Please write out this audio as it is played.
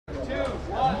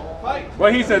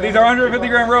What he said, these are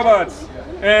 150-gram robots,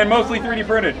 and mostly 3D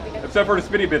printed, except for the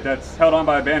spinny bit that's held on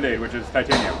by a Band-Aid, which is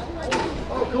titanium.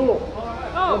 Oh, cool.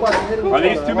 Are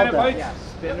these 2-minute fights? Yeah,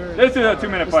 spinner. This is a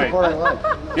 2-minute fight.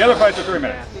 The other fights are 3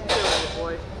 minutes.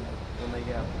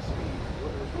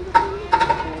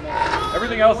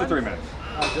 Everything else is 3 minutes.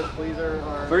 Just fleas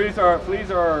are...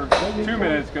 Fleas are 2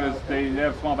 minutes because they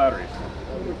have small batteries.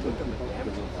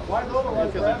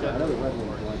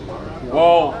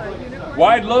 Well,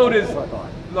 wide load is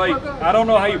like, I don't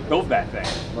know how you build that thing.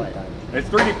 It's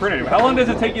 3D printed. How long does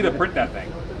it take you to print that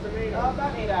thing?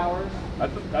 About 8 hours. I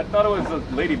thought it was a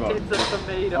ladybug. It's a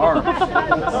tomato. Arms.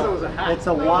 It's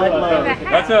a wide load.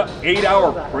 That's an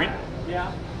 8-hour print?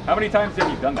 Yeah. How many times have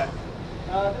you done that?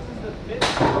 This is the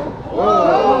fifth.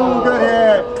 Oh, good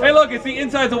hit. Hey look, it's the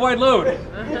inside's a wide load.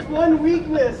 It's one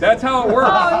weakness. That's how it works.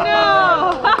 Oh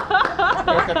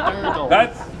no!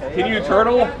 That's, can you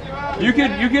turtle? You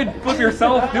could flip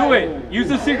yourself, do it. Use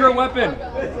the secret weapon.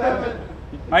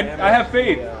 I have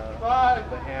faith. 5,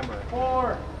 the hammer.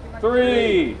 4,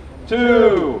 3,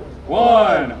 2,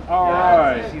 1. All